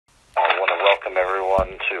welcome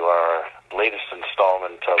everyone to our latest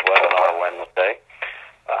installment of Webinar Wednesday.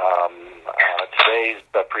 Today's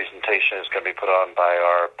presentation is going to be put on by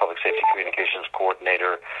our Public Safety Communications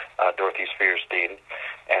Coordinator, Dorothy Spearstein,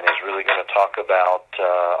 and is really going to talk about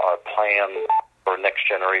our plan for next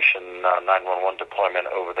generation 911 deployment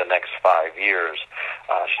over the next 5 years.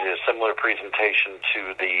 She did a similar presentation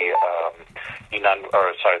to the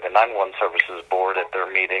the 911 Services Board at their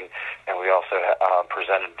meeting, and we also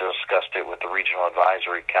presented and discussed it with the Regional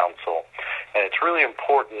Advisory Council. And it's really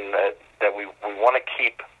important that we want to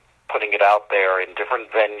keep putting it out there in different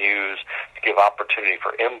venues to give opportunity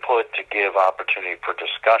for input, to give opportunity for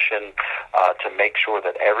discussion, to make sure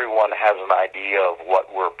that everyone has an idea of what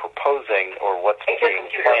we're proposing or what's being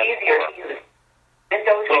planned for.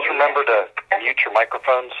 Please remember to mute your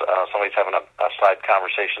microphones. Somebody's having a side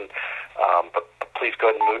conversation, but please go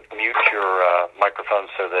ahead and mute your microphones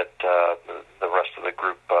so that the rest of the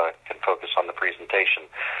group can focus on the presentation.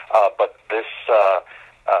 But this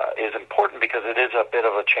is important because it is a bit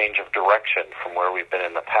of a change of direction from where we've been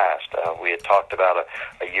in the past. We had talked about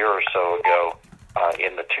a year or so ago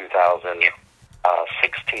in the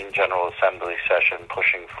 2016 General Assembly session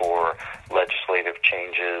pushing for legislative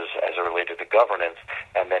changes as it related to governance,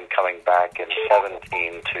 and then coming back in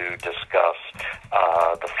 2017 to discuss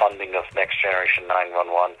the funding of Next Generation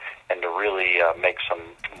 911 and to really make some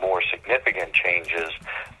more significant changes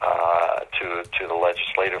to the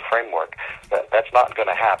legislative framework. That's not going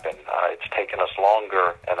to happen. It's taken us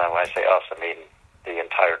longer, and when I say us, I mean the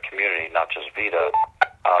entire community, not just VITA,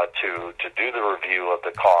 to do the review of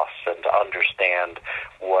the costs and to understand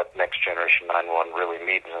what Next Generation 911 really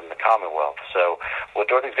means in the Commonwealth. So what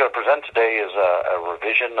Dorothy's going to present today is a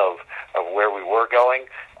revision of where we were going,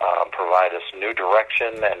 provide us new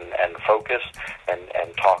direction and focus,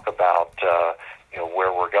 and talk about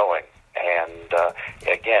where we're going. And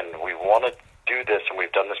again, we want to do this, and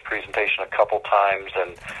we've done this presentation a couple times,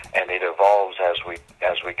 and it evolves as we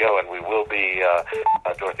go. And we will be,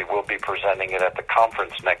 Dorothy will be presenting it at the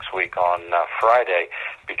conference next week on Friday,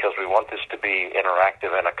 because we want this to be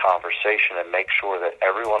interactive and a conversation, and make sure that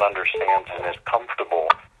everyone understands and is comfortable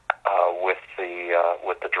with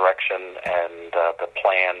the direction and the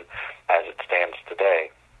plan as it stands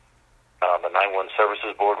today. The 911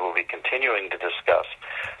 Services Board will be continuing to discuss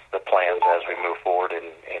the plans as we move forward at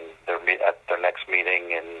their next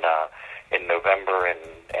meeting in November and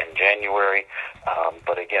January.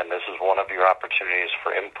 But again, this is one of your opportunities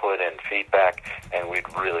for input and feedback, and we'd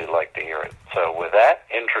really like to hear it. So with that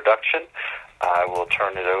introduction, I will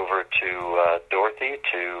turn it over to Dorothy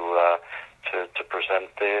to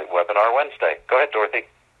present the Webinar Wednesday. Go ahead, Dorothy.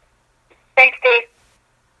 Thanks, Steve.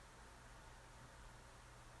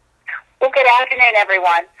 Well, good afternoon,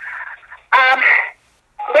 everyone.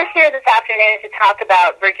 We're here this afternoon to talk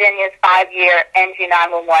about Virginia's 5-year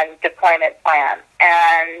NG9-1-1 deployment plan.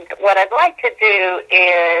 And what I'd like to do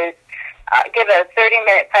is give a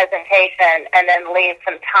 30-minute presentation and then leave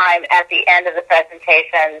some time at the end of the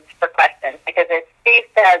presentations for questions. Because as Steve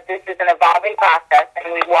says, this is an evolving process,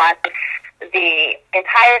 and we want the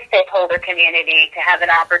entire stakeholder community to have an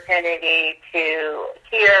opportunity to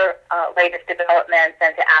hear latest developments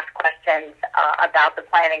and to ask questions about the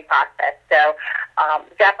planning process. So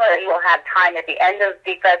definitely we'll have time at the end of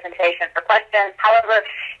the presentation for questions. However,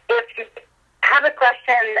 if you have a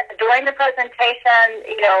question during the presentation,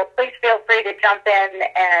 please feel free to jump in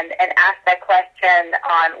and ask that question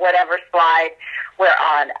on whatever slide we're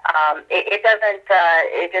on. It doesn't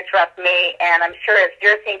disrupt me, and I'm sure if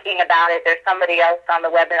you're thinking about it, there's somebody else on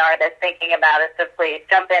the webinar that's thinking about it, so please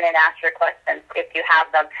jump in and ask your questions if you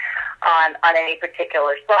have them on any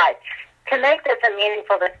particular slide. To make this a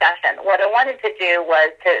meaningful discussion, what I wanted to do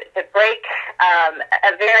was to break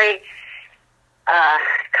a very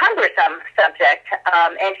cumbersome subject,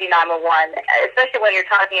 NG9-1-1, especially when you're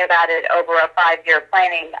talking about it over a 5-year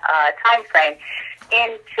planning time frame,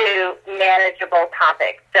 into manageable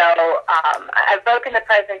topics. So I've broken the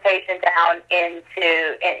presentation down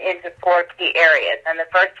into 4 key areas. And the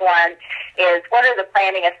first one is, what are the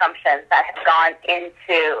planning assumptions that have gone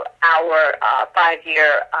into our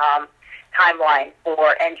 5-year timeline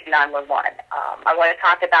for NG9-1-1. I want to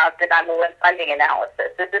talk about the 911 funding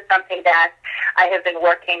analysis. This is something that I have been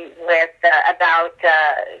working with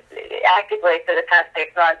actively for the past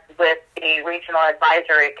 6 months with the Regional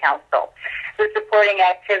Advisory Council. The supporting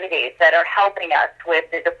activities that are helping us with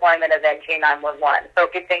the deployment of NG9-1-1,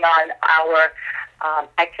 focusing on our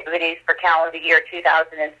activities for calendar year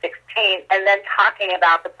 2016, and then talking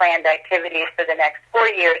about the planned activities for the next 4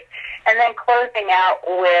 years, and then closing out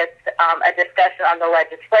with a discussion on the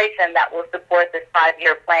legislation that will support this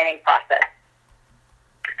 5-year planning process.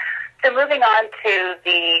 So moving on to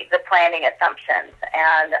the planning assumptions,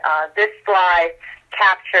 and this slide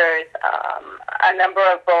captures a number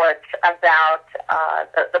of bullets about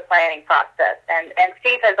the planning process. And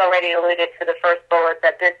Steve has already alluded to the first bullet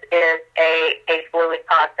that this is a fluid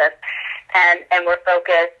process, and we're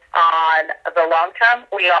focused on the long term.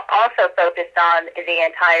 We are also focused on the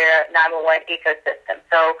entire 911 ecosystem.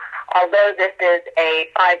 So although this is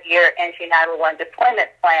a 5-year NG9-1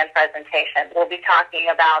 deployment plan presentation, we'll be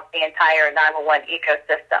talking about the entire 911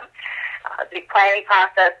 ecosystem. The planning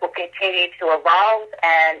process will continue to evolve,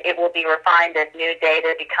 and it will be refined as new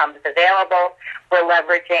data becomes available. We're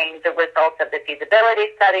leveraging the results of the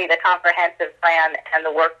feasibility study, the comprehensive plan, and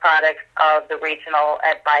the work products of the Regional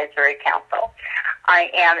Advisory Council.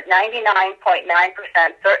 I am 99.9%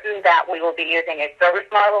 certain that we will be using a service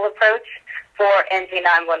model approach for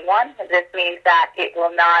NG9-1-1. This means that it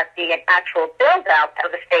will not be an actual build-out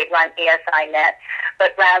of the state-run ESI net,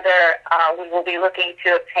 but rather we will be looking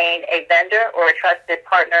to obtain a vendor or a trusted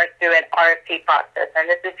partner through an RFP process, and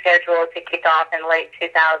this is scheduled to kick off in late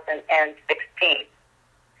 2016.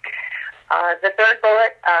 The third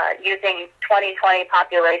bullet, using 2020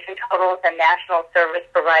 population totals and national service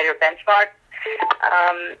provider benchmarks.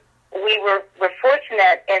 We're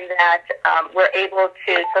fortunate in that we're able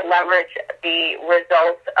to leverage the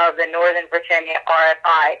results of the Northern Virginia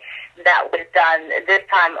RFI that was done this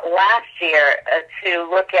time last year to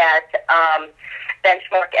look at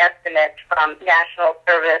benchmark estimates from national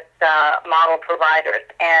service model providers.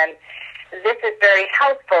 And this is very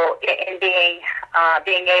helpful in being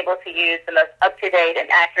able to use the most up-to-date and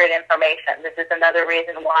accurate information. This is another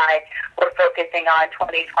reason why we're focusing on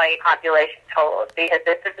 2020 population totals, because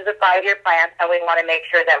this is a 5-year plan, and we want to make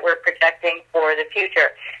sure that we're projecting for the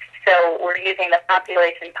future. So we're using the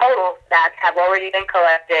population totals that have already been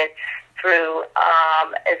collected through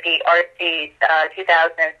the RC's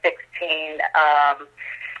 2016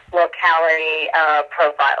 locality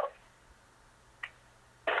profiles.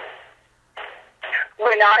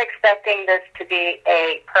 We're not expecting this to be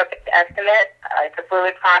a perfect estimate. It's a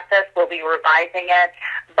fluid process. We'll be revising it,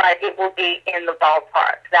 but it will be in the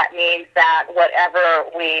ballpark. That means that whatever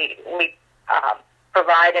we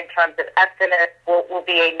provide in terms of estimates will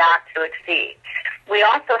be a not to exceed. We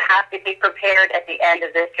also have to be prepared at the end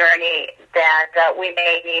of this journey that we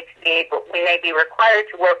may be required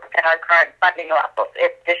to work within our current funding levels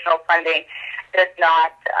if additional funding does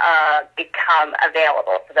not become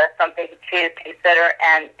available. So that's something to consider,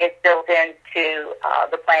 and it's built into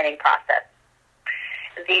the planning process.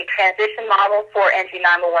 The transition model for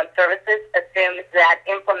NG9-1 services assumes that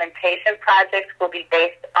implementation projects will be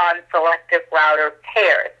based on selective router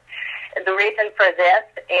pairs. The reason for this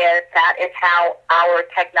is that is how our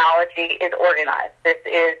technology is organized. This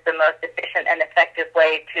is the most efficient and effective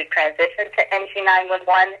way to transition to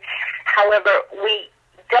NG9-1. However, we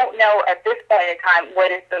don't know at this point in time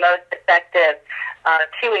what is the most effective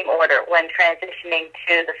queuing order when transitioning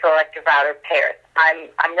to the selective router pairs.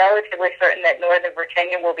 I'm relatively certain that Northern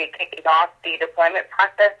Virginia will be kicking off the deployment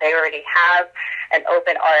process. They already have an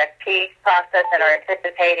open RFP process and are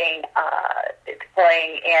anticipating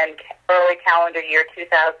deploying in early calendar year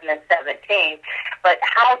 2017. But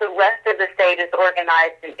how the rest of the state is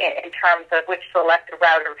organized in terms of which selective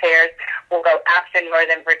router pairs will go after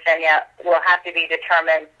Northern Virginia will have to be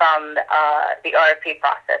determined from the RFP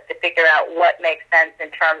process to figure out what makes sense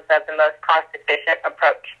in terms of the most cost-efficient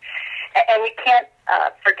approach. And we can't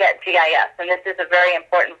forget GIS, and this is a very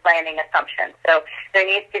important planning assumption. So there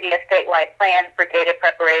needs to be a statewide plan for data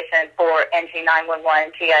preparation for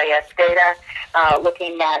NG9-1-1 GIS data,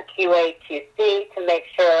 looking at QA/QC to make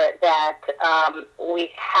sure that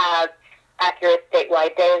we have accurate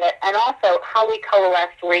statewide data, and also how we coalesce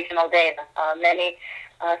regional data.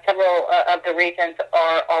 Several of the regions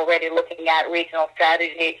are already looking at regional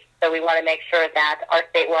strategies, so we want to make sure that our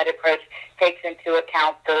statewide approach takes into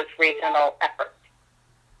account those regional efforts.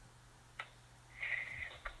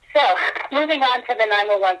 So, moving on to the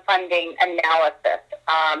 911 funding analysis.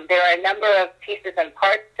 There are a number of pieces and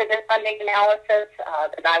parts to this funding analysis.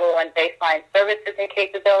 The 911 baseline services and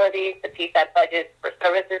capabilities, the PSAT budget for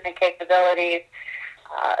services and capabilities,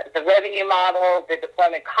 the revenue model, the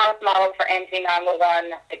deployment cost model for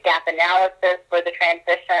NG9-1-1, the gap analysis for the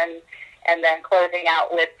transition, and then closing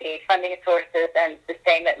out with the funding sources and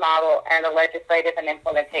sustainment model and the legislative and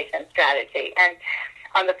implementation strategy. And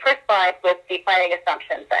on the first slide with the planning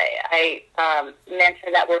assumptions, I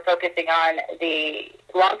mentioned that we're focusing on the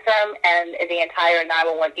long-term and the entire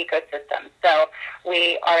 911 ecosystem. So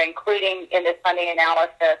we are including in this funding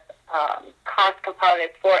analysis cost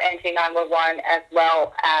components for NG9-1-1 as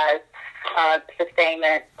well as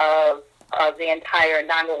sustainment of of the entire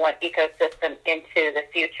 911 ecosystem into the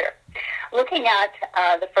future. Looking at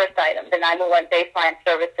the first item, the 911 baseline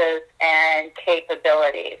services and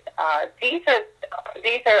capabilities. These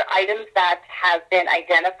are items that have been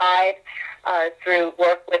identified through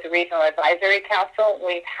work with the Regional Advisory Council.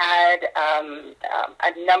 We've had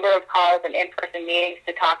a number of calls and in-person meetings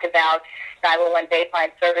to talk about 911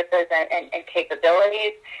 baseline services and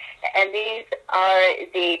capabilities. And these are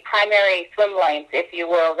the primary swim lanes, if you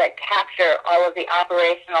will, that capture all of the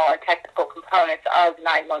operational and technical components of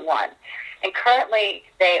 911. And currently,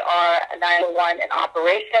 they are 911 and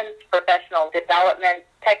operations, professional development,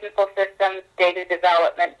 technical systems, data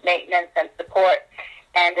development, maintenance and support,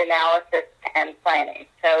 and analysis and planning.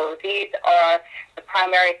 So these are the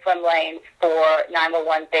primary swim lanes for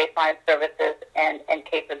 911 baseline services and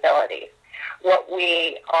capabilities. What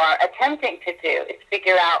we are attempting to do is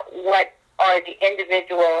figure out what are the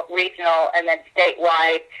individual, regional, and then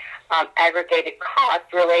statewide aggregated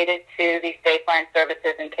costs related to these baseline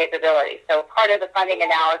services and capabilities. So part of the funding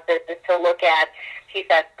analysis is to look at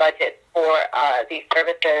PSAT's budget for these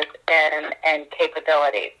services and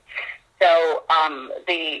capabilities. So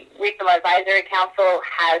the Regional Advisory Council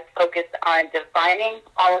has focused on defining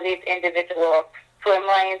all of these individual swim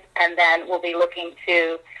lanes, and then we'll be looking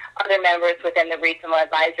to other members within the Regional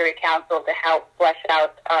Advisory Council to help flesh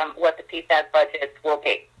out what the PSAT budgets will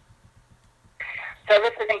be.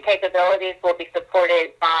 Services and capabilities will be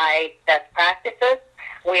supported by best practices.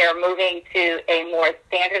 We are moving to a more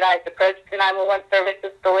standardized approach to 911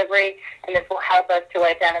 services delivery, and this will help us to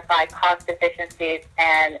identify cost efficiencies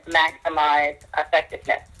and maximize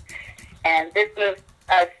effectiveness. And this moves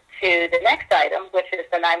us to the next item, which is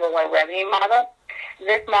the 911 revenue model.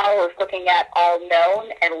 This model is looking at all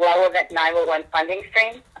known and relevant 911 funding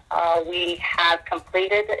streams. We have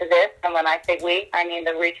completed this, and when I say we, I mean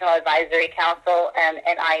the Regional Advisory Council and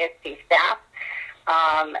ISP staff.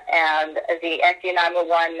 And the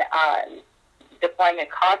NG9-1-1 deployment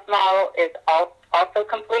cost model is also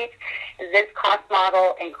complete. This cost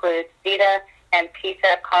model includes CETA and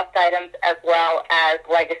PSAT cost items as well as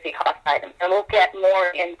legacy cost items. And we'll get more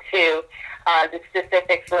into the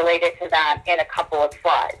specifics related to that in a couple of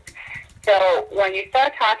slides. So when you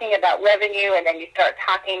start talking about revenue and then you start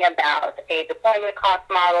talking about a deployment cost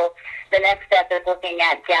model, the next step is looking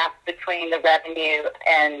at gaps between the revenue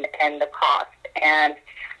and the cost. And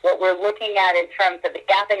what we're looking at in terms of the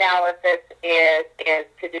gap analysis is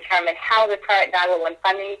to determine how the current 911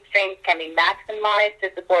 funding streams can be maximized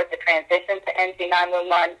to support the transition to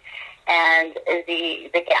NG9-1-1 and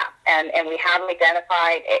the gap. And we have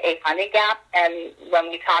identified a funding gap. And when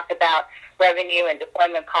we talk about revenue and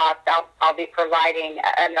deployment costs, I'll be providing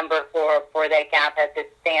a number for that gap as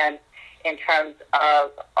it stands in terms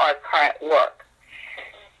of our current work.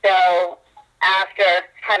 So after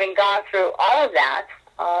having gone through all of that,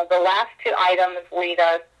 the last two items lead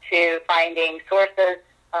us to finding sources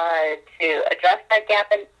to address that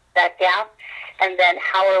gap, and then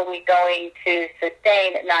how are we going to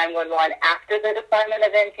sustain 911 after the deployment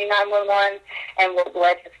of NG9-1-1, and what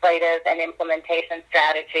legislative and implementation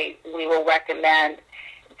strategy we will recommend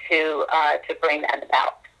to bring that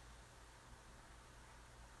about.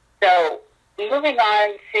 So moving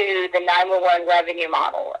on to the 911 revenue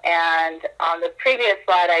model, and on the previous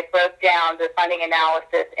slide I broke down the funding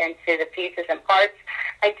analysis into the pieces and parts.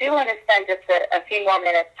 I do want to spend just a few more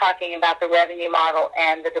minutes talking about the revenue model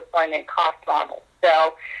and the deployment cost model.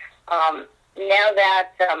 So now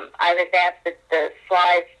that I've advanced the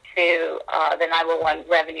slides to the 911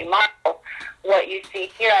 revenue model, what you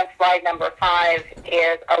see here on slide number 5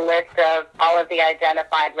 is a list of all of the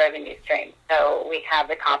identified revenue streams. So we have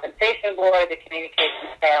the compensation board, the communication,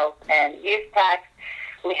 sales, and use tax.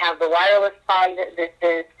 We have the wireless fund. This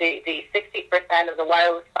is the 60% of the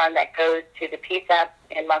wireless fund that goes to the PSAP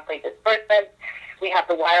in monthly disbursements. We have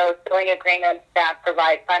the wireless billing agreements that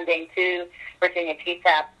provide funding to Virginia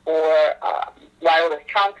PSAP for wireless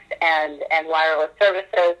trunks and wireless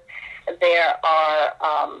services. There are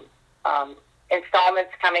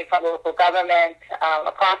installments coming from local government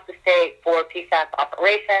across the state for PSAP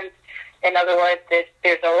operations. In other words,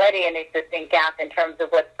 there's already an existing gap in terms of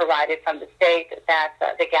what's provided from the state, that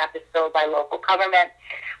the gap is filled by local government.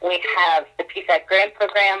 We have the PSAP grant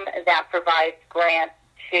program that provides grants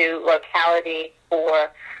to locality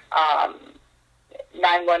for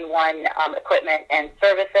 911 equipment and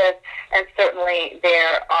services, and certainly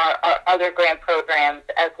there are other grant programs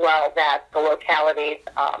as well that the localities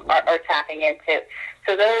are tapping into.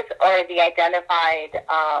 So those are the identified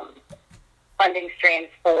funding streams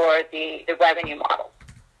for the revenue model.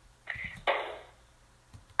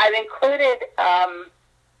 I've included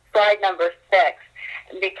slide number 6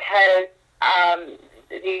 because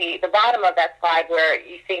the bottom of that slide where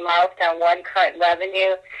you see milestone 1 current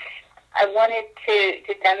revenue, I wanted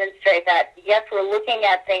to demonstrate that, yes, we're looking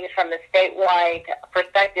at things from a statewide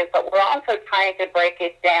perspective, but we're also trying to break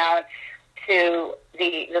it down to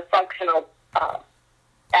the functional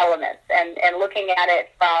elements and looking at it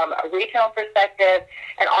from a regional perspective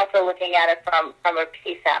and also looking at it from a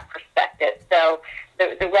PSAP perspective. So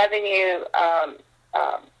the revenue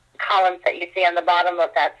columns that you see on the bottom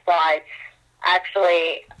of that slide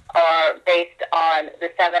actually are based on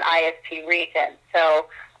the 7 ISP regions. So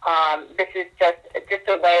this is just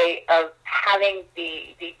a way of having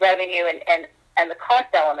the revenue and the cost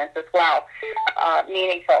elements as well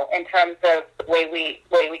meaningful in terms of the way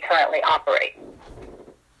we currently operate.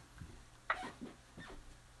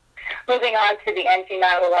 Moving on to the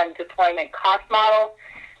NG9-1-1 deployment cost model.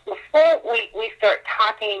 Before we start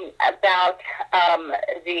talking about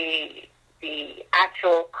the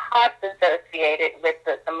actual cost associated with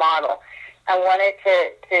the model, I wanted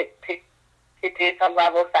to do some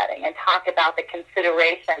level setting and talk about the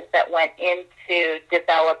considerations that went into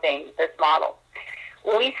developing this model.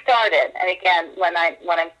 We started, and again, when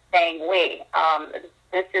I'm saying we,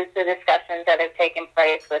 this is the discussions that have taken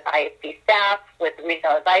place with ISP staff, with the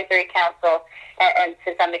Regional Advisory Council, and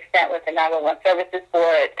to some extent with the 911 Services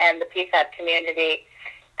Board and the PSAP community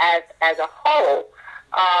as a whole,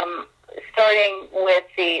 starting with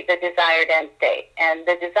the desired end state. And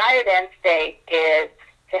the desired end state is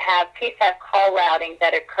to have PSAP call routing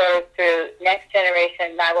that occurs through next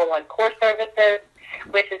generation 911 core services,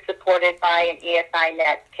 which is supported by an ESI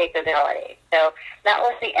net capability. So that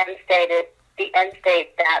was the end state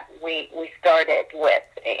that we started with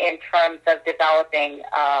in terms of developing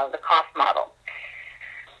the cost model.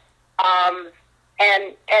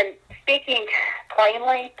 And speaking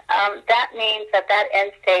plainly, that means that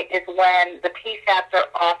end state is when the PSAPs are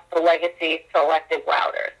off the legacy selected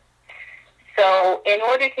routers. So in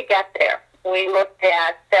order to get there, we looked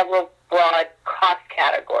at several broad cost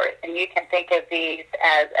categories, and you can think of these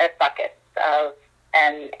as buckets of,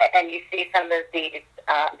 and you see some of these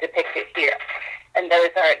depicted here. And those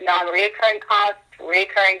are non-reoccurring costs,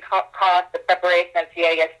 recurring costs, the preparation of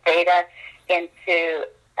GIS data into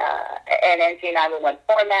an NG9-1-1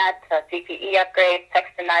 format, CPE upgrades,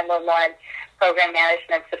 text to 911, program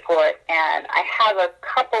management support, and I have a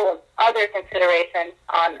couple of other considerations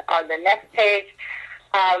on the next page.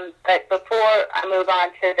 But before I move on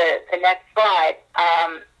to the next slide,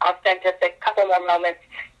 I'll spend just a couple more moments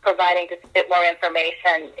providing just a bit more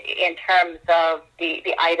information in terms of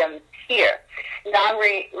the items here.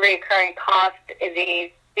 Non-recurring costs,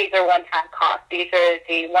 these are one-time costs. These are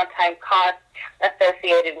the one-time costs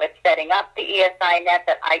associated with setting up the ESI net,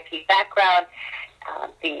 that IP background,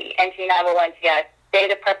 the NG9-1-1 GIS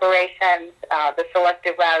data preparations, the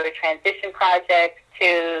selective router transition project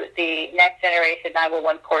to the next generation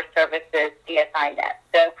 911 core services ESI net.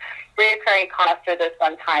 So reoccurring costs are those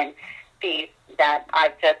one-time fees that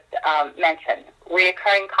I've just mentioned.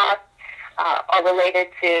 Reoccurring costs are related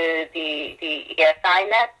to the ESI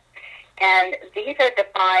net, and these are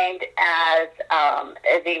defined as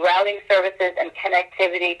the routing services and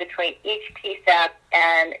connectivity between each PSAP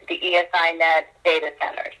and the ESI net data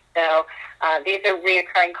centers. So these are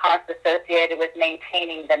recurring costs associated with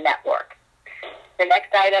maintaining the network. The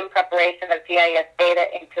next item, preparation of GIS data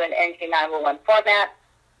into an NG9-1-1 format.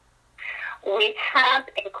 We have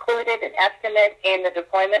included an estimate in the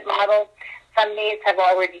deployment model. Some needs have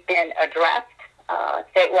already been addressed.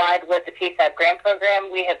 Statewide with the PSAP grant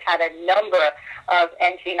program, we have had a number of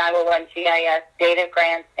NG9-1-1 GIS data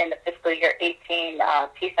grants in the fiscal year 18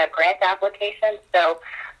 PSAP grant applications. So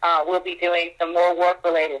we'll be doing some more work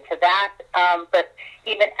related to that. But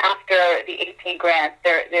even after the 18 grants,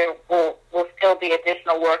 there will still be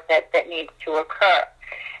additional work that needs to occur.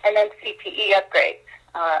 And then CPE upgrades.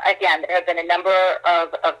 Again, there have been a number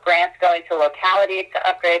of grants going to localities to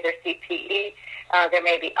upgrade their CPE. There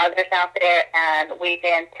may be others out there, and we've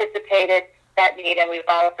anticipated that need, and we've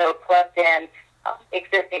also plugged in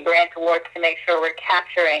existing grant awards to make sure we're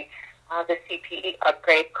capturing the CPE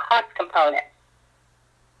upgrade cost component.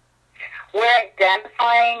 We're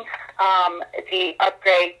identifying the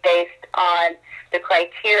upgrade based on the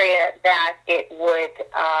criteria that it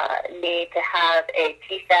would need to have a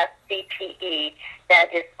PSAP CPE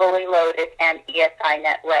that is fully loaded and ESI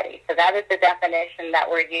net ready. So that is the definition that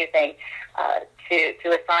we're using to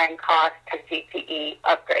assign cost to CPE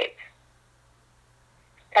upgrades.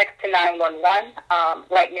 text to 911.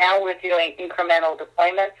 Right now we're doing incremental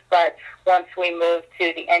deployments, but once we move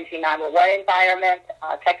to the NG9-1-1 environment,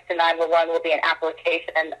 text to 911 will be an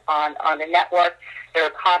application on the network. There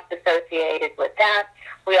are costs associated with that.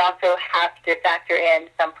 We also have to factor in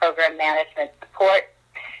some program management support,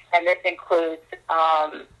 and this includes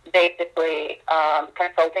basically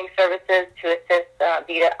consulting services to assist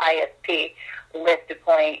VITA ISP with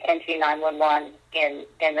deploying NG9-1-1 in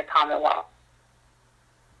the Commonwealth.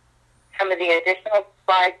 Some of the additional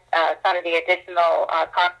slides,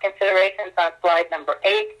 cost considerations on slide number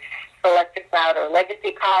 8: selective router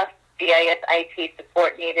legacy costs, GIS IT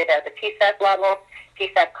support needed at the PSAP level,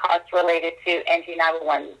 PSAP costs related to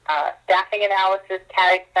NG9-1-1 staffing analysis,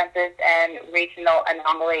 CAD expenses, and regional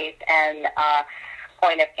anomalies and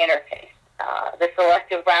point of interface. The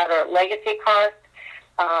selective router legacy cost,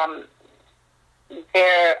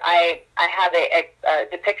 there I have a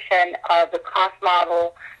depiction of the cost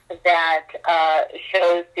model that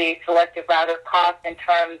shows the selective router cost in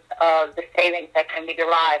terms of the savings that can be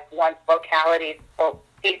derived once localities or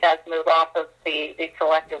PSAPs move off of the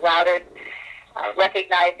selective routers.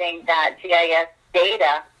 Recognizing that GIS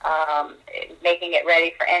data, making it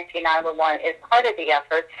ready for NG9-1-1 is part of the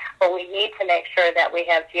effort, but we need to make sure that we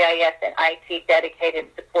have GIS and IT dedicated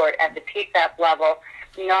support at the PSAP level,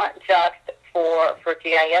 not just for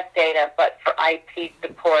GIS data, but for IT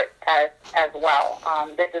support as well.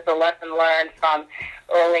 This is a lesson learned from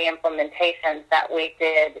early implementations that we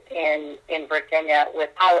did in Virginia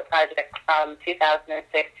with pilot projects from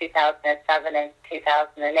 2006, 2007, and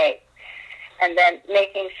 2008. And then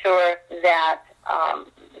making sure that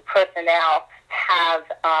personnel have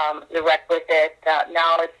the requisite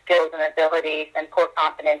knowledge, skills, and abilities and core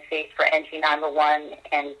competencies for NG9-1-1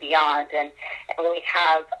 and beyond. And we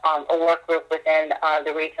have a work group within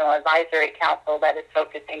the Regional Advisory Council that is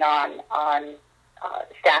focusing on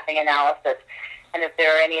staffing analysis. And if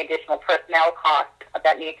there are any additional personnel costs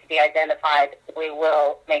that need to be identified, we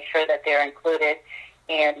will make sure that they're included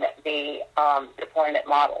in the deployment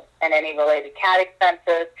model, and any related CAD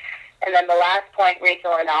expenses. And then the last point,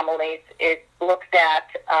 regional anomalies, it looks at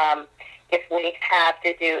if we have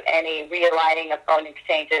to do any realigning of phone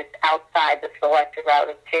exchanges outside the selected route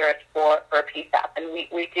of tiers for PSAP. And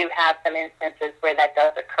we do have some instances where that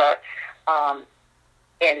does occur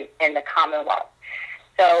in the Commonwealth.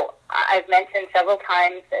 So I've mentioned several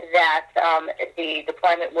times that the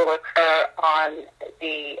deployment will occur on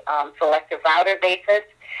the selective router basis,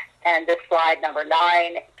 and this slide number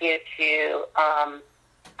 9 gives you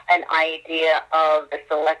an idea of the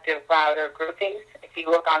selective router groupings. If you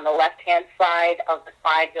look on the left-hand side of the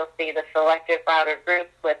slide, you'll see the selective router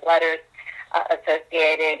groups with letters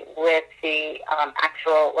associated with the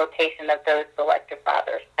actual location of those selective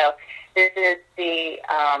routers. So this is the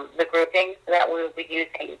groupings that we will be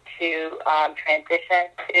using to transition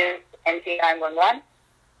to NG9-1-1.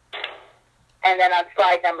 And then on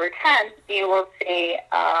slide number 10, you will see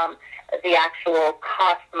the actual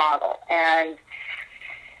cost model. And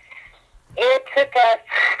it took us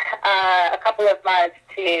a couple of months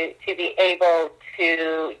to be able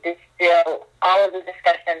to distill all of the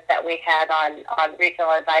discussions that we had on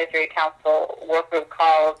Regional Advisory Council workgroup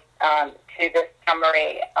calls to this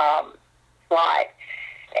summary slide.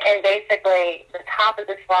 And basically, the top of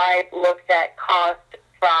the slide looks at cost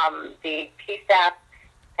from the PSAP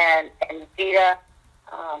and VITA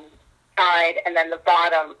side, and then the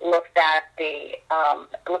bottom looks at the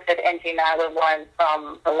NG9-1-1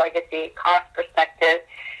 from the legacy cost perspective,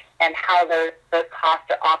 and how those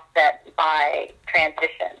costs are offset by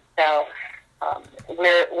transition. So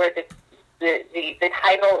the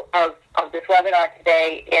title of this webinar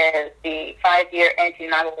today is the 5-year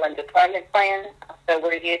NG9-1-1 deployment plan. So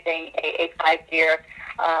we're using a 5-year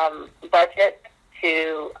budget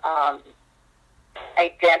to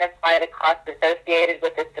identify the costs associated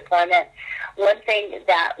with this deployment. One thing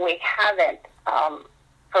that we haven't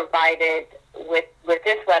provided with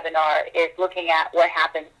this webinar is looking at what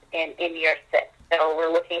happens in year 6. So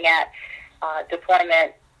we're looking at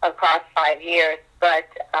deployment across 5 years, but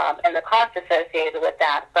and the cost associated with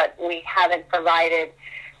that, but we haven't provided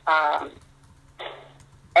an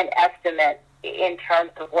estimate in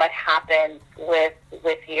terms of what happens with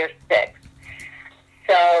year 6.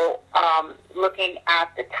 So looking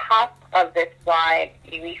at the top of this slide,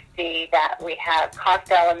 we see that we have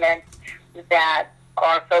cost elements that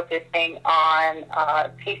are focusing on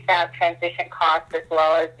PSAP transition costs as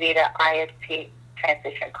well as VITA ISP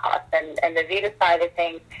transition costs. And the VITA side of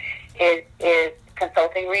things is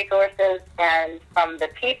consulting resources. And from the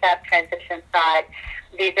PFAP transition side,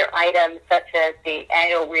 these are items such as the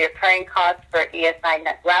annual reoccurring costs for ESI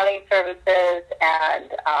net routing services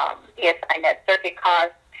and ESI net circuit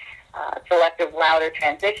costs, selective router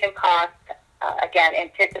transition costs, again,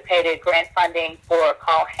 anticipated grant funding for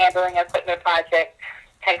call handling equipment projects,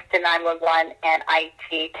 text to 911, and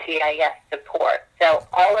IT GIS support. So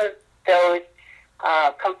all of those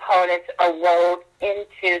components are rolled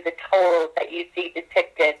into the totals that you see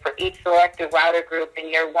depicted for each selective router group in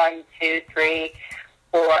year 1, 2, 3,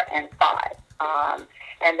 4, and 5.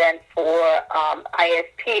 And then for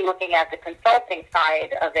ISP, looking at the consulting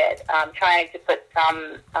side of it, trying to put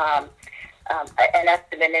some an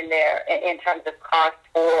estimate in there in terms of cost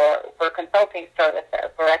for consulting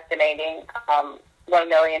services. We're estimating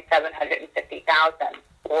 $1,750,000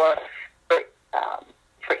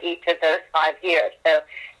 for each of those 5 years. So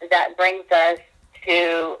that brings us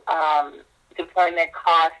to deployment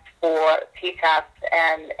costs for PFAS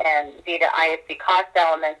and VITA ISP cost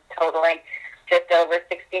elements totaling just over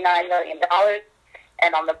 $69 million.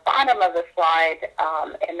 And on the bottom of the slide,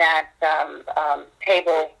 in that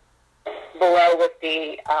table below with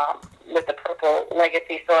the purple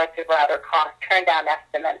legacy selective router cost turndown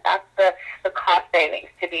estimate, that's the cost savings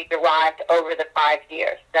to be derived over the 5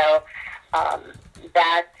 years. So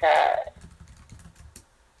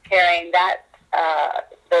carrying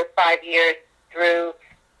those 5 years through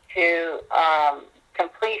to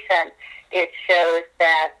completion, it shows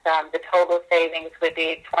that the total savings would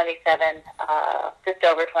be just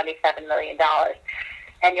over $27 million.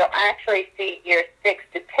 And you'll actually see year 6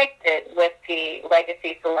 depicted with the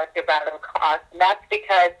legacy selective router cost. And that's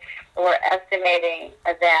because we're estimating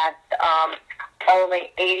that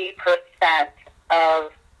only 80%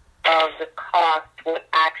 of the cost would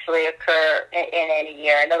actually occur in any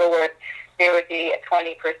year. In other words, there would be a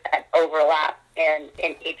 20% overlap in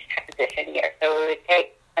each transition year. So it would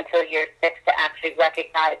take until year 6 to actually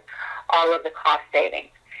recognize all of the cost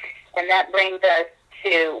savings. And that brings us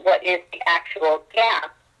to what is the actual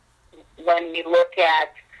gap when you look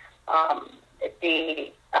at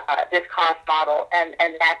this cost model, and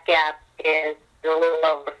that gap is a little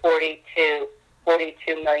over $42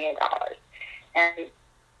 million. And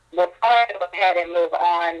we'll probably go ahead and move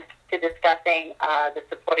on to discussing the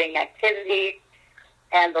supporting activities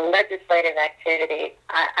and the legislative activities.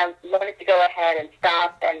 I wanted to go ahead and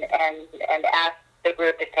stop and ask the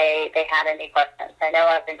group if they had any questions. I know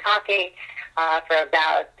I've been talking for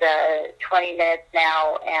about 20 minutes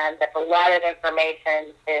now, and that's a lot of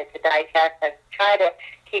information to digest. I've tried to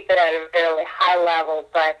keep it at a fairly high level,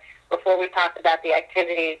 but before we talk about the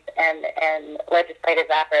activities and legislative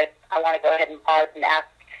efforts, I want to go ahead and pause and ask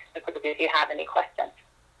the group if you have any questions.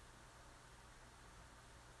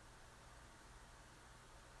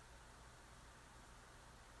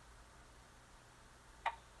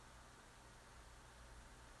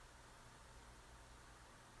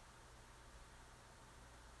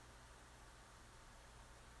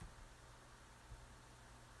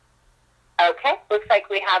 Okay, looks like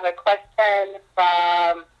we have a question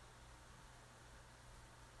from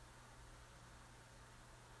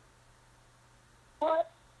what?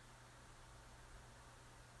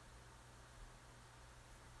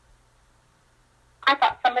 I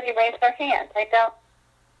thought somebody raised their hand. I don't.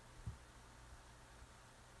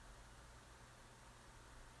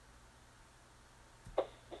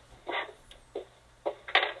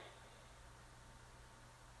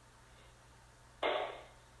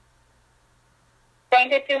 Jane,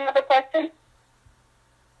 did you have a question?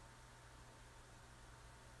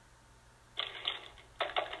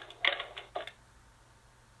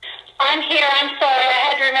 I'm here. I'm sorry. I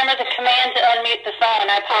had to remember the command to unmute the phone.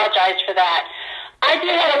 I apologize for that. I do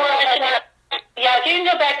have a question. Yeah, if you can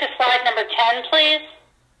go back to slide number 10, please.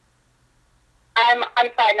 I'm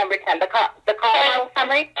slide number 10. The call model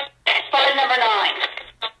summary? Slide number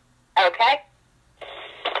 9. Okay.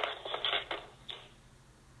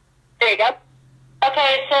 There you go.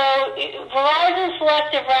 Okay, so Verizon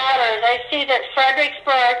selective routers, I see that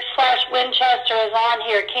Fredericksburg/Winchester is on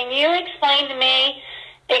here. Can you explain to me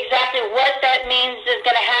exactly what that means is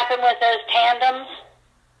going to happen with those tandems?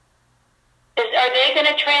 Are they going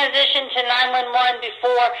to transition to 911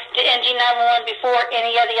 to NG9-1-1 before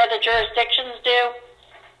any of the other jurisdictions do?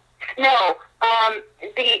 No.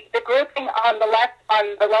 The grouping on the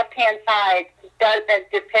left-hand side doesn't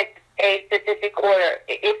depict a specific order.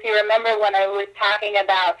 If you remember when I was talking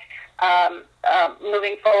about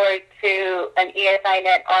moving forward to an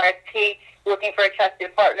ESINet RFP, looking for a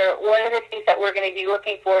trusted partner, one of the things that we're going to be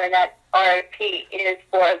looking for in that RFP is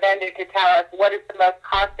for a vendor to tell us what is the most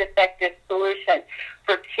cost-effective solution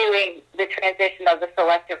for queuing the transition of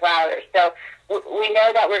selective routers. So we know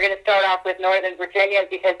that we're going to start off with Northern Virginia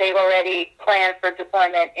because they've already planned for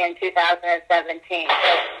deployment in 2017. So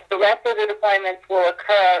the rest of the deployments will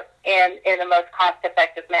occur in the most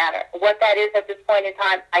cost-effective manner. What that is at this point in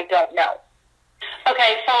time, I don't know.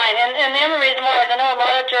 Okay, fine. And the other reason why is I know a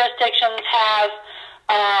lot of jurisdictions have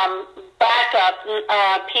backup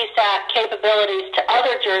PSAP capabilities to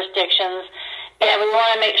other jurisdictions, and we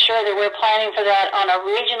want to make sure that we're planning for that on a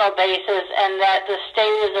regional basis and that the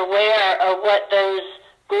state is aware of what those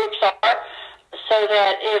groups are, so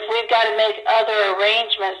that if we've got to make other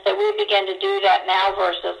arrangements, that we begin to do that now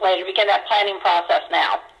versus later, begin that planning process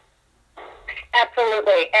now.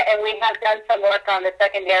 Absolutely, and we have done some work on the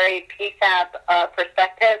secondary PSAP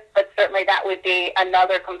perspective, but certainly that would be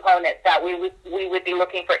another component that we would be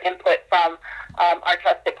looking for input from our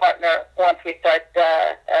trusted partner once we start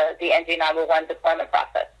the NG9-1 deployment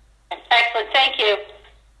process. Excellent, thank you.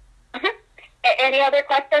 Mm-hmm. Any other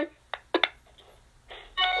questions?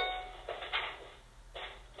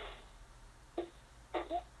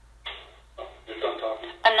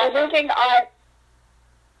 So moving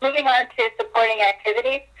on to supporting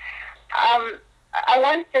activities, I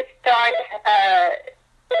want to start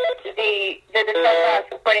the discussion on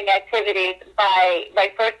supporting activities by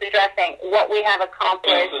first addressing what we have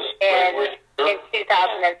accomplished in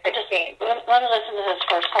 2016. Let me listen to this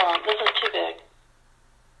first. Hold on. This is too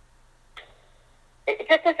big.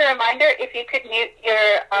 Just as a reminder, if you could mute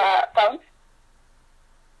your phones.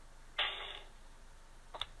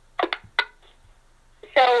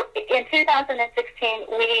 So in 2016,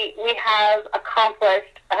 we have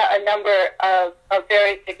accomplished a number of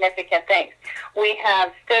very significant things. We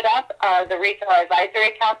have stood up the Regional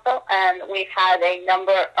Advisory Council, and we've had a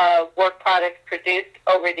number of work products produced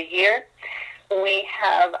over the year. We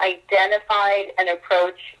have identified an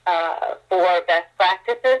approach for best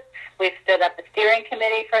practices. We've stood up a steering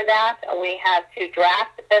committee for that. We have 2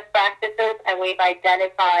 draft best practices, and we've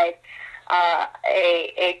identified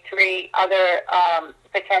 3 other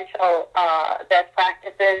potential best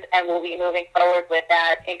practices, and we'll be moving forward with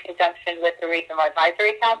that in conjunction with the Regional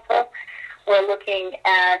Advisory Council. We're looking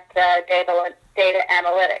at data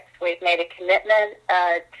analytics. We've made a commitment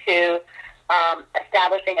to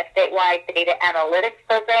establishing a statewide data analytics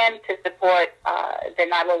program to support the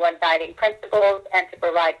 911 guiding principles and to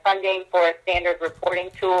provide funding for a standard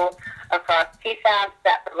reporting tool across PSAPs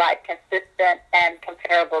that provide consistent and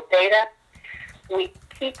comparable data. We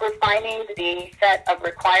keep refining the set of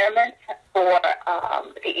requirements for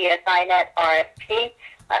the ESINet RFP.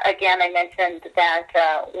 Again, I mentioned that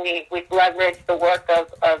we've leveraged the work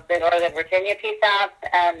of the Northern Virginia PSAPs,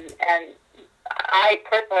 and I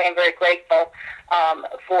personally am very grateful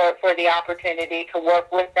for the opportunity to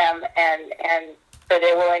work with them and for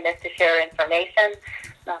their willingness to share information.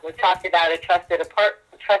 We talked about a trusted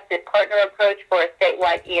partner approach for a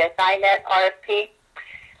statewide ESINet RFP.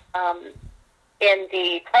 In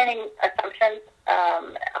the planning assumptions,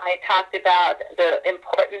 I talked about the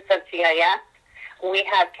importance of GIS. We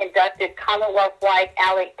have conducted Commonwealth-wide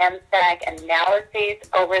ALI MSAG analyses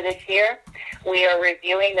over this year. We are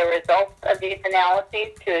reviewing the results of these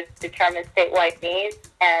analyses to determine statewide needs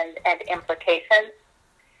and implications.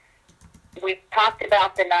 We've talked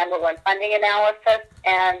about the 911 funding analysis,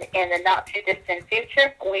 and in the not-too-distant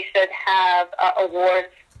future, we should have awards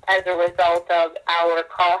as a result of our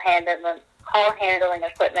call handling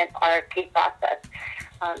equipment RFP process.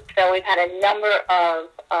 So we've had a number of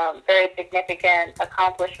very significant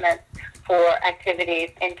accomplishments for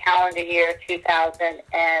activities in calendar year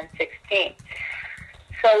 2016.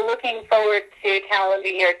 So looking forward to calendar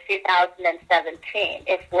year 2017,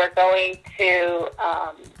 if we're going to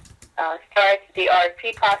start the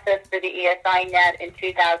RFP process for the ESINet in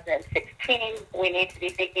 2016, we need to be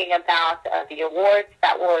thinking about the awards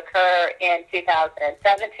that will occur in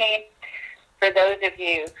 2017. For those of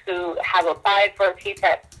you who have applied for a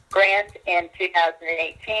PSAP grant in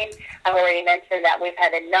 2018, I've already mentioned that we've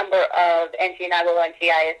had a number of NG9-1-1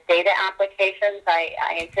 GIS data applications. I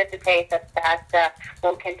anticipate that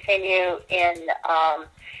will continue in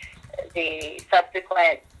the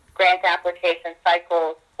subsequent grant application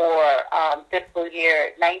cycles for fiscal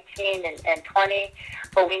year 19 and 20.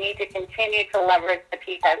 But we need to continue to leverage the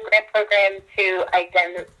PSAP grant program to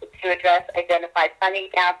address identified funding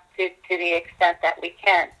gaps to the extent that we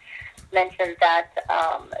can. Mentioned that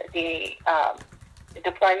the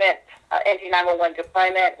deployment, NG9-1-1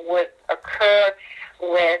 deployment would occur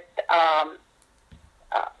with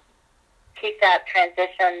PSAP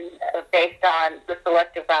transition based on the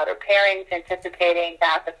selective router pairings, anticipating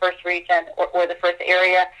that the first region or the first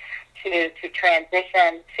area to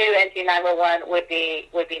transition to NG9-1-1 would be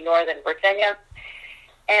Northern Virginia.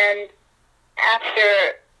 And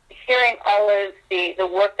after hearing all of the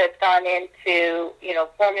work that's gone into,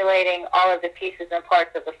 formulating all of the pieces and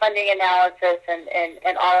parts of the funding analysis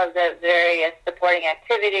and all of the various supporting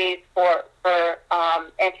activities for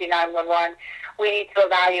NG9-1-1, we need to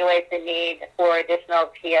evaluate the need for additional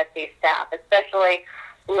PSC staff, especially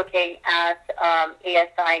looking at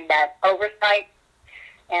ESI-net oversight.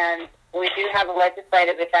 And we do have a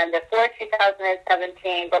legislative agenda for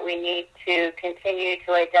 2017, but we need to continue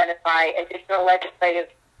to identify additional legislative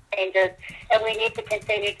changes, and we need to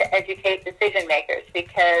continue to educate decision makers,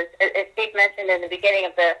 because, as Steve mentioned in the beginning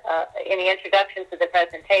of in the introduction to the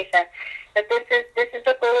presentation, that this is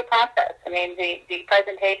a fluid process. I mean, the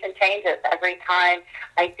presentation changes every time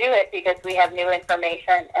I do it because we have new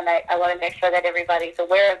information, and I want to make sure that everybody's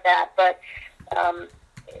aware of that. But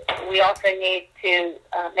we also need to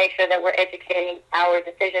make sure that we're educating our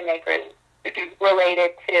decision makers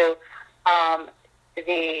related to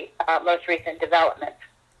the most recent developments.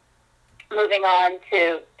 Moving on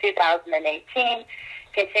to 2018,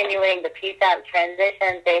 continuing the PSAP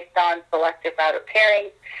transition based on selective router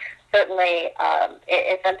pairings. Certainly,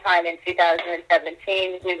 sometime in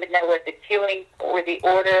 2017, we would know what the queuing or the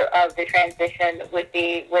order of the transition would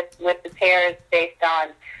be with the pairs based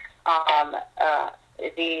on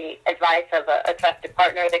the advice of a trusted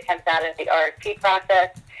partner that comes out of the RFP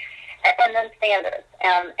process, and then standards.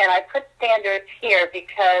 And I put standards here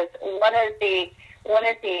because one of the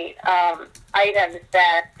items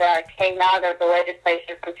that came out of the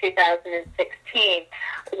legislation from 2016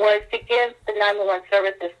 was to give the 911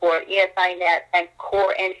 Services Board, ESI-net, and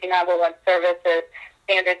core NG9-1-1 services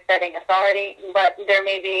standard setting authority, but there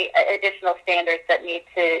may be additional standards that need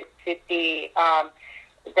to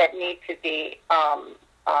be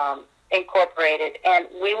incorporated, and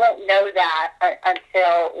we won't know that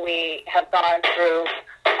until we have gone through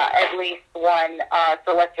at least one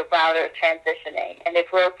selective router transitioning. And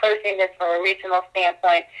if we're approaching this from a regional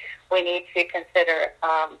standpoint, we need to consider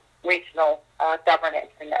regional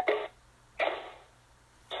governance in that.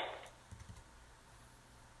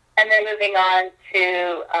 And then moving on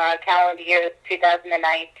to calendar years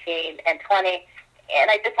 2019 and 20,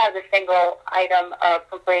 and I just have a single item of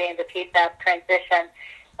completing the PSAP transition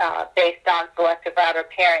based on selective router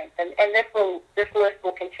pairings, and this list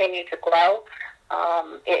will continue to grow.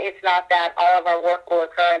 It's not that all of our work will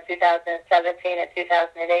occur in 2017 and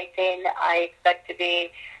 2018. I expect to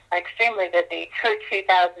be extremely busy through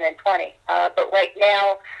 2020. But right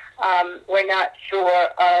now, we're not sure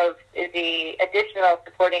of the additional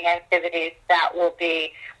supporting activities that will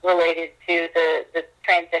be related to the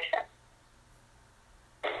transition.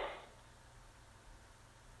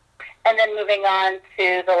 And then moving on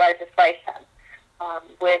to the legislation.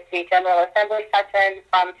 With the General Assembly session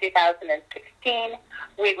from 2016,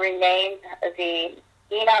 we renamed the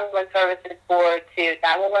E911 Services Board to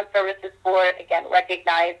 911 Services Board, again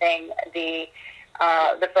recognizing the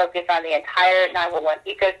focus on the entire 911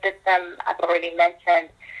 ecosystem. I've already mentioned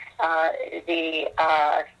the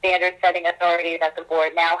standard setting authority that the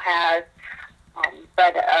board now has,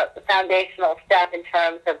 but a foundational step in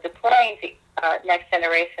terms of deploying the next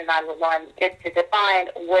generation 911 is to define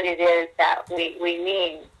what it is that we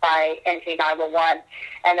mean by NG9-1-1,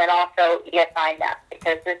 and then also ESI-net,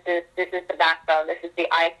 because this is the backbone. This is the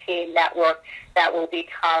IP network that will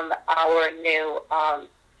become our new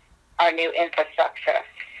infrastructure.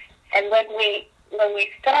 And when we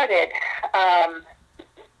started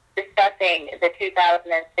discussing the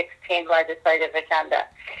 2016 legislative agenda,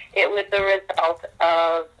 it was the result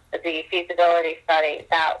of the feasibility study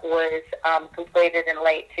that was completed in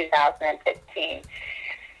late 2015.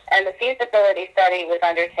 And the feasibility study was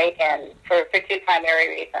undertaken for two primary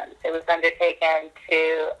reasons. It was undertaken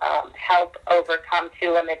to help overcome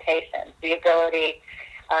two limitations: the ability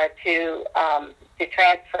to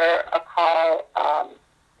transfer a call, a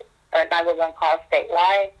 911 call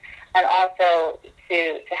statewide, and also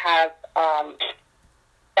to have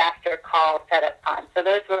faster call setup time. So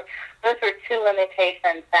those were two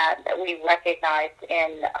limitations that we recognized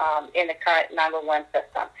in the current 911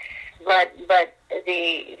 system. But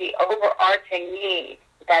the overarching need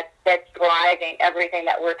that's driving everything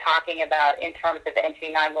that we're talking about in terms of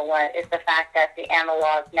NG9-1-1 is the fact that the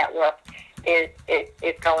analog network is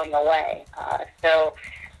going away. So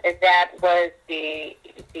that was the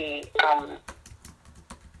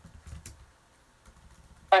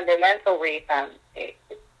fundamental reason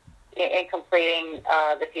in completing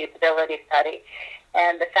the feasibility study.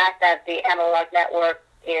 And the fact that the analog network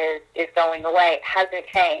is going away hasn't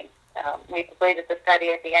changed. We completed the study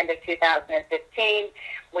at the end of 2015.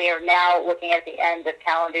 We are now looking at the end of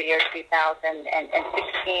calendar year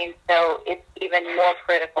 2016, so it's even more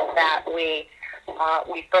critical that we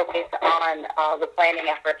focus on the planning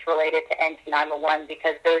efforts related to NG9-1-1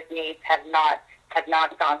 because those needs have not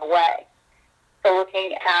gone away. So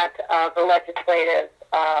looking at the legislative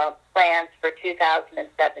plans for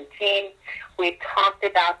 2017, we've talked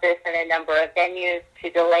about this in a number of venues to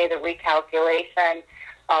delay the recalculation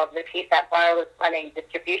of the PSAP wireless funding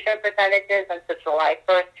distribution percentages until July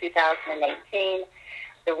 1st, 2018.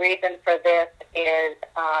 The reason for this is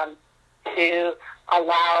to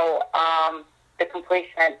allow the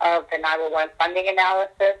completion of the 911 funding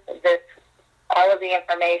analysis. All of the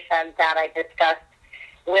information that I discussed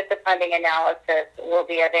with the funding analysis will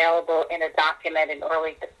be available in a document in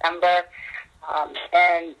early December.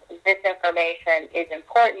 And this information is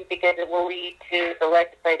important because it will lead to the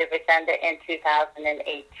legislative agenda in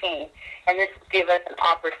 2018. And this will give us an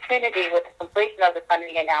opportunity with the completion of the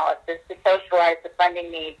funding analysis to socialize the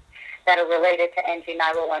funding needs that are related to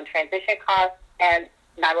NG9-1-1 transition costs and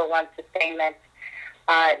 911 sustainment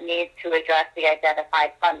needs to address the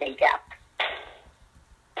identified funding gaps.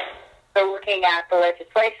 So looking at the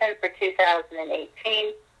legislation for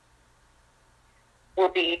 2018 will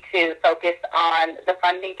be to focus on the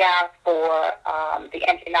funding gap for the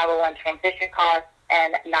NG9-1-1 transition costs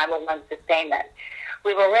and 911 sustainment.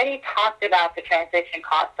 We've already talked about the transition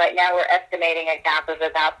costs. Right now we're estimating a gap of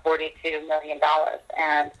about $42 million.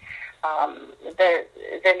 And the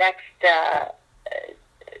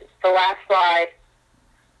last slide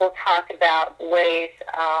will talk about ways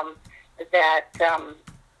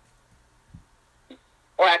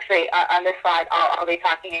well, actually, on this slide, I'll be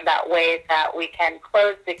talking about ways that we can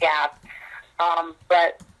close the gap.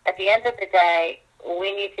 But at the end of the day,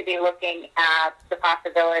 we need to be looking at the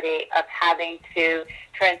possibility of having to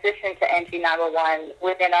transition to NG9-1-1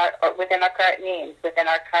 within our current means, within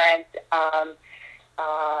our current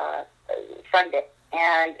funding.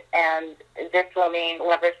 And this will mean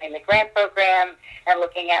leveraging the grant program and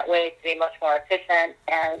looking at ways to be much more efficient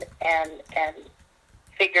and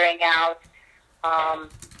figuring out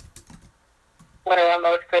what are our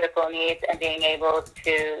most critical needs and being able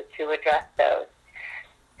to address those.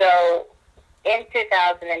 So in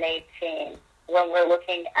 2018, when we're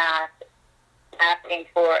looking at asking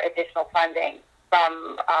for additional funding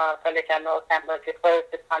from the General Assembly to close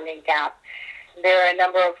the funding gap, there are a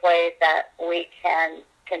number of ways that we can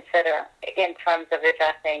consider in terms of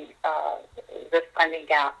addressing this funding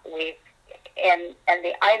gap. And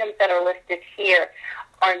the items that are listed here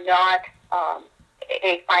are not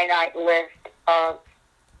a finite list of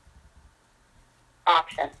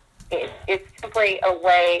options. It's simply a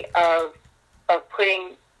way of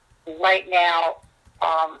putting right now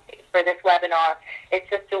for this webinar, it's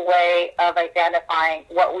just a way of identifying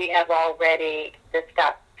what we have already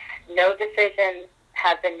discussed. No decisions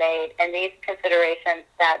have been made, and these considerations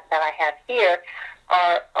that I have here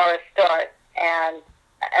are a start. And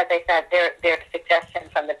as I said, they're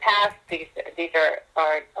suggestions from the past. These are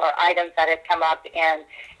items that have come up in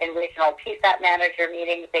regional PSAP manager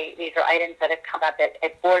meetings. These are items that have come up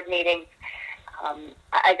at board meetings.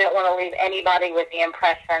 I don't want to leave anybody with the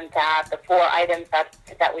impression that the 4 items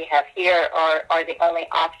that we have here are the only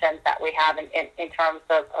options that we have in terms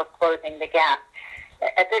of closing the gap.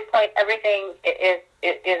 At this point, everything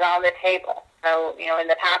is on the table. So, in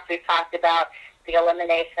the past we've talked about the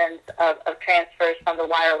eliminations of transfers from the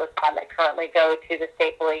wireless fund that currently go to the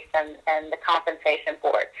state police and the compensation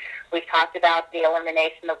board. We've talked about the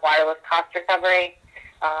elimination of wireless cost recovery.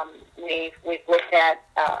 We've looked at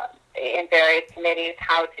in various committees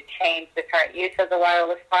how to change the current use of the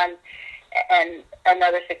wireless fund, and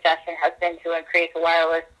another suggestion has been to increase the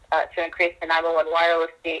 911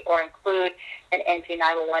 wireless fee or include an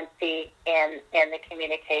NG9-1-1 fee in the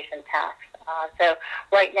communication tax. So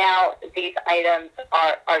right now, these items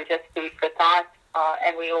are just food for thought,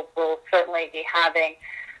 and we will certainly be having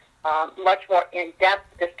much more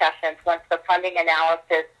in-depth discussions once the funding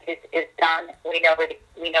analysis is done. We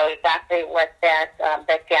know exactly what that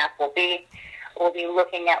gap will be. We'll be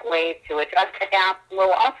looking at ways to address the gap.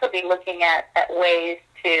 We'll also be looking at ways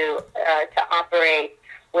to operate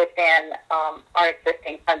within our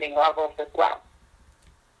existing funding levels as well.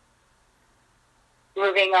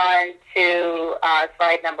 Moving on to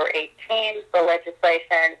slide number 18, the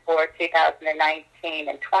legislation for 2019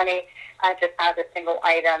 and 20 just has a single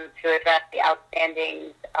item to address the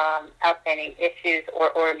outstanding issues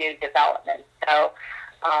or new developments. So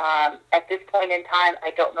at this point in time,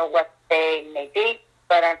 I don't know what they may be,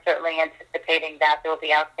 but I'm certainly anticipating that there will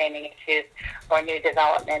be outstanding issues or new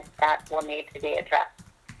developments that will need to be addressed.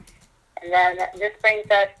 And then this brings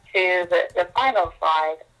us to the final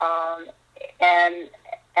slide.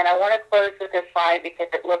 And I want to close with this slide because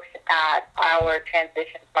it looks at our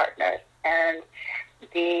transition partners. And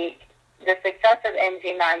the success of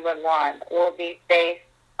NG9-1-1 will be based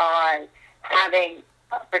on having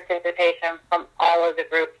participation from all of the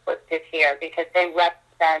groups listed here, because they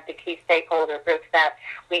represent the key stakeholder groups that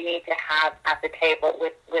we need to have at the table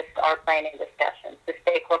with our planning discussions: the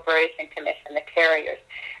State Corporation Commission, the carriers,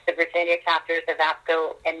 the Virginia chapters of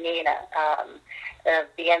APCO and NENA, the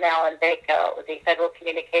BNL and VACO, the Federal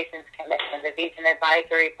Communications Commission, the Region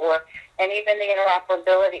Advisory Board, and even the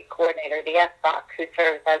Interoperability Coordinator, the FSOC, who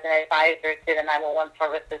serves as an advisor to the 911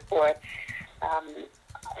 Services Board.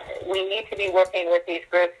 We need to be working with these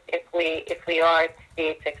groups if we are to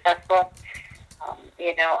be successful.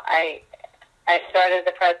 I started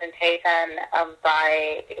the presentation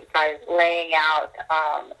by laying out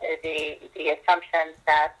the assumptions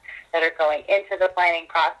that are going into the planning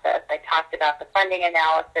process. I talked about the funding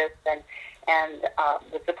analysis and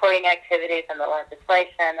the supporting activities and the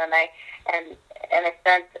legislation, and I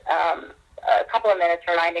spent a couple of minutes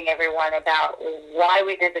reminding everyone about why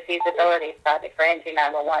we did the feasibility study for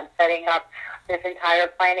NG9-1-1, setting up this entire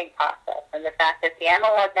planning process, and the fact that the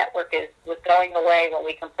analog network was going away when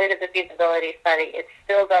we completed the feasibility study. It's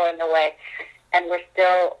still going away, and we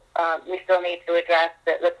still need to address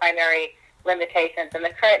the primary limitations in the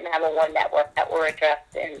current 911 network that were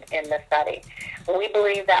addressed in the study. We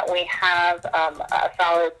believe that we have a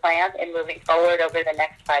solid plan in moving forward over the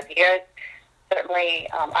next 5 years. Certainly,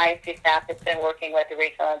 ISC staff has been working with the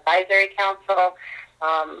Regional Advisory Council,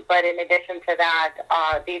 but in addition to that,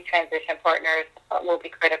 these transition partners will be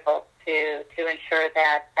critical to ensure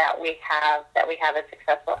that we have a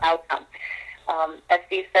successful outcome. As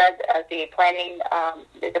Steve said, the planning,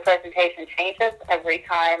 the presentation changes every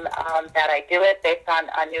time that I do it based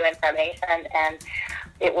on new information, and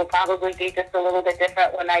it will probably be just a little bit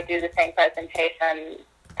different when I do the same presentation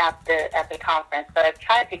at the conference. But I've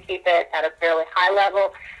tried to keep it at a fairly high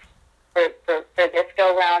level for this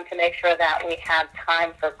go-round to make sure that we have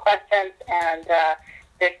time for questions, and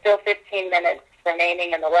there's still 15 minutes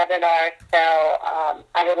remaining in the webinar, so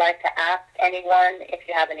I would like to ask anyone if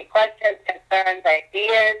you have any questions, concerns,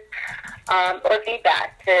 ideas, or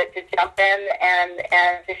feedback to jump in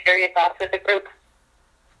and to share your thoughts with the group.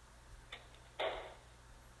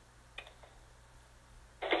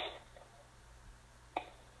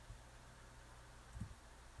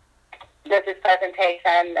 Does this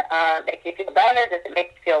presentation make you feel better? Does it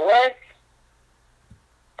make you feel worse?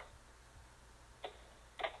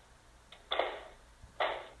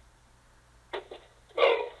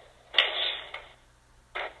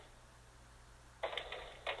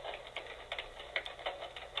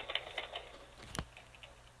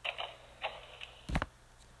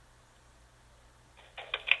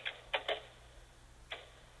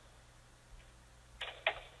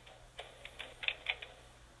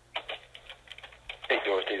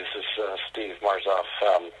 Steve Marzoff.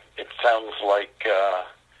 It sounds like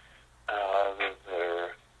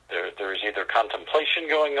there is either contemplation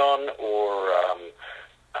going on or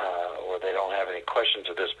they don't have any questions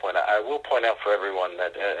at this point. I will point out for everyone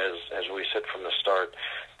that as we said from the start,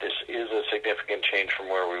 this is a significant change from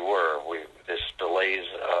where we were. This delays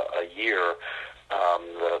a year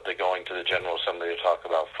the going to the General Assembly to talk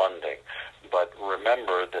about funding. But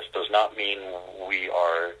remember, this does not mean we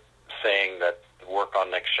are saying that work on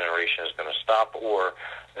Next Generation is going to stop or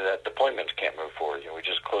that deployments can't move forward. We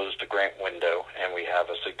just closed the grant window, and we have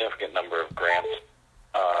a significant number of grants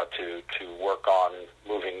to work on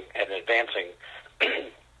moving and advancing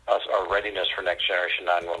our readiness for Next Generation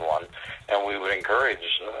 911, and we would encourage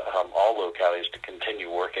all localities to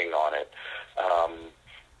continue working on it.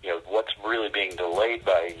 What's really being delayed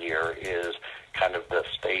by a year is kind of the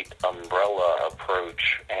state umbrella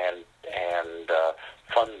approach and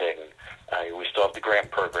funding. We still have the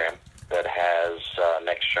grant program that has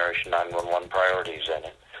Next Generation 911 priorities in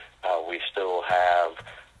it. We still have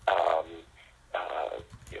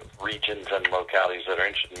regions and localities that are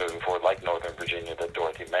interested in moving forward, like Northern Virginia that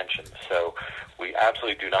Dorothy mentioned. So we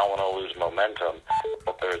absolutely do not want to lose momentum,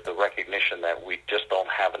 but there's the recognition that we just don't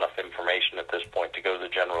have enough information at this point to go to the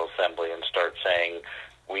General Assembly and start saying,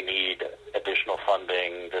 we need additional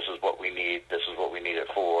funding, this is what we need, this is what we need it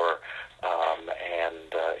for,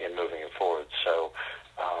 in moving it forward. So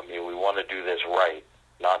we want to do this right,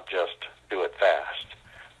 not just do it fast.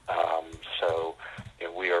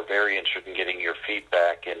 We are very interested in getting your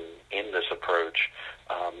feedback in this approach,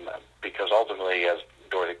 because ultimately, as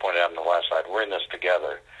Dorothy pointed out on the last slide, we're in this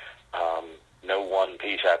together. no one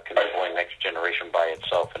PSAP can deploy next generation by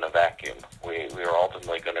itself in a vacuum. We are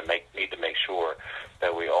ultimately going to need to make sure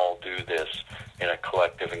that we all do this in a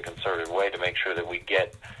collective and concerted way to make sure that we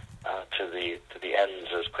get to the ends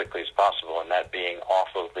as quickly as possible, and that being off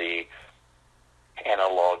of the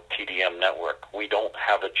analog TDM network. We don't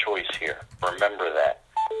have a choice here. Remember that.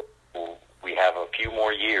 We have a few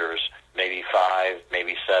more years, maybe 5,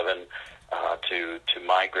 maybe 7, to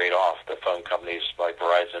migrate off. The phone companies like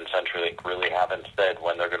Verizon and CenturyLink really haven't said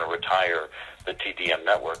when they're going to retire the TDM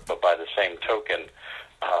network. But by the same token,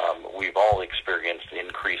 we've all experienced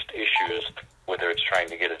increased issues, whether it's trying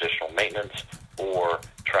to get additional maintenance or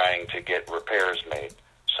trying to get repairs made.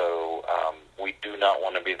 So we do not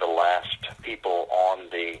want to be the last people on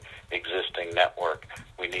the existing network.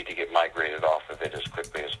 We need to get migrated off of it as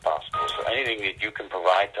quickly as possible. So anything that you can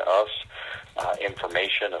provide to us,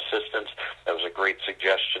 information, assistance. That was a great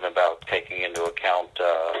suggestion about taking into account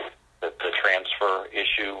the transfer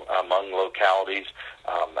issue among localities.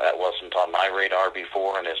 That wasn't on my radar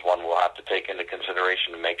before, and is one we'll have to take into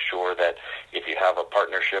consideration to make sure that if you have a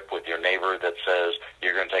partnership with your neighbor that says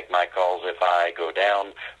you're going to take my calls if I go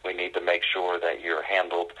down, we need to make sure that you're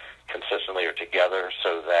handled consistently or together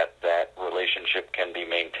so that that relationship can be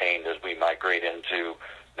maintained as we migrate into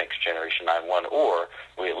next generation 9-1, or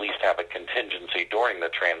we at least have a contingency during the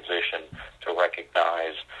transition to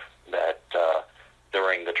recognize that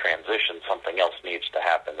during the transition something else needs to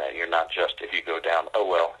happen, that you're not just, if you go down, oh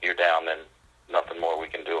well, you're down and nothing more we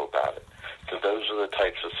can do about it. So those are the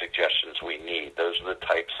types of suggestions we need. Those are the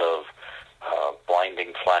types of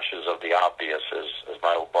blinding flashes of the obvious, as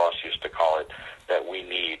my old boss used to call it, that we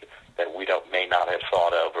need, that we may not have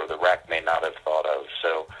thought of, or the RAC may not have thought of.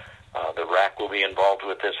 So the RAC will be involved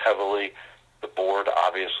with this heavily. The board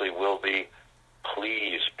obviously will be.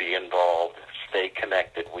 Please be involved. Stay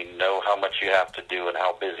connected. We know how much you have to do and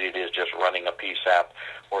how busy it is just running a PSAP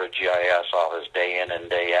or a GIS office day in and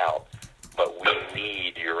day out. But we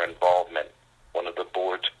need your involvement. One of the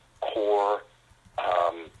board's core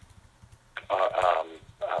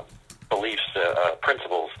beliefs,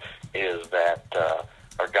 principles, is that,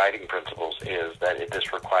 our guiding principles, is that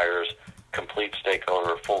this requires complete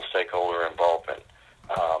stakeholder, full stakeholder involvement.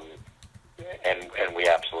 And we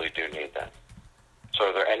absolutely do need that. So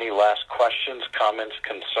are there any last questions, comments,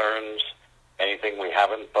 concerns, anything we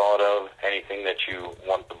haven't thought of, anything that you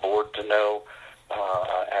want the board to know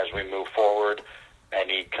as we move forward?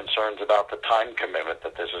 Any concerns about the time commitment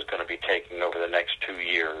that this is going to be taking over the next 2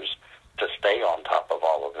 years to stay on top of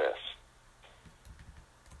all of this?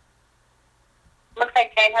 Looks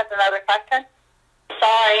like Jane has another question.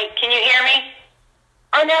 Sorry, can you hear me?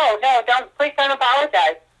 Oh, no, please don't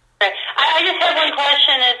apologize. I just have one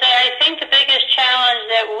question, is that I think the biggest challenge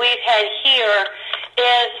that we've had here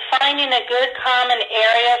is finding a good common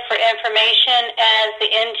area for information as the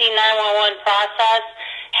NG9-1-1 process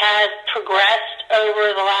has progressed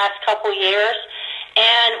over the last couple years.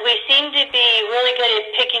 And we seem to be really good at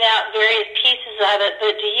picking out various pieces of it,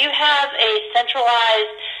 but do you have a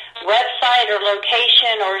centralized website or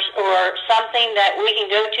location or something that we can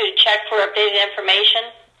go to check for updated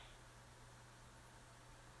information?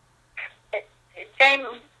 Jane,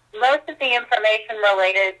 most of the information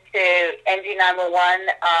related to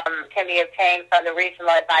NG9-1-1 can be obtained from the Regional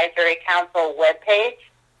Advisory Council webpage.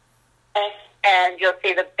 Okay. And you'll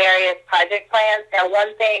see the various project plans. Now,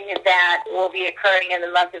 one thing that will be occurring in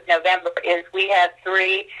the month of November is we have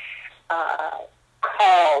 3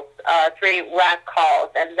 RAC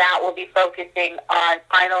calls, and that will be focusing on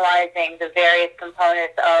finalizing the various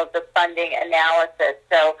components of the funding analysis.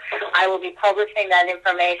 So I will be publishing that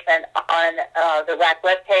information on the RAC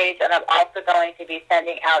webpage, and I'm also going to be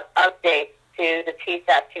sending out updates to the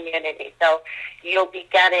PSAP community. So you'll be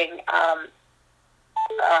getting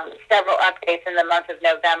several updates in the month of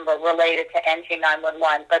November related to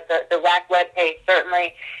NG9-1-1. But the RAC webpage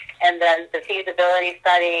certainly, and then the feasibility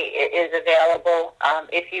study is available.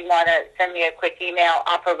 If you want to send me a quick email,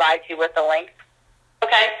 I'll provide you with the link.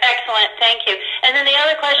 Okay, excellent. Thank you. And then the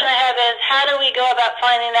other question I have is, how do we go about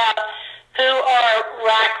finding out who our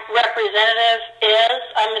RAC representative is?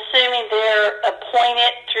 I'm assuming they're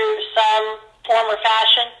appointed through some form or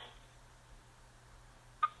fashion.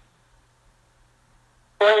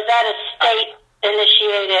 Or is that a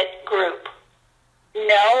state-initiated group?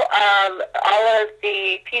 No, all of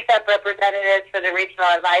the PSAP representatives for the Regional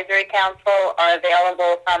Advisory Council are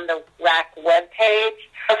available from the RAC webpage.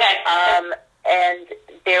 Okay. And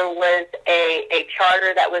there was a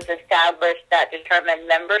charter that was established that determined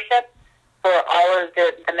membership for all of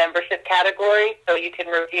the membership categories, so you can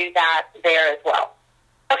review that there as well.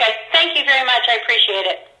 Okay, thank you very much. I appreciate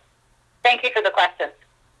it. Thank you for the question.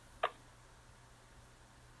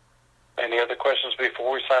 Any other questions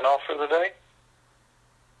before we sign off for the day?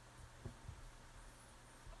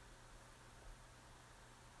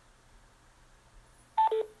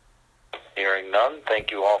 Hearing none,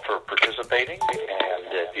 thank you all for participating. And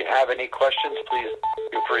if you have any questions, please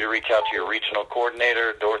feel free to reach out to your regional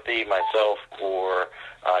coordinator, Dorothy, myself, or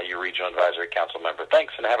your regional advisory council member.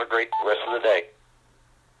 Thanks, and have a great rest of the day.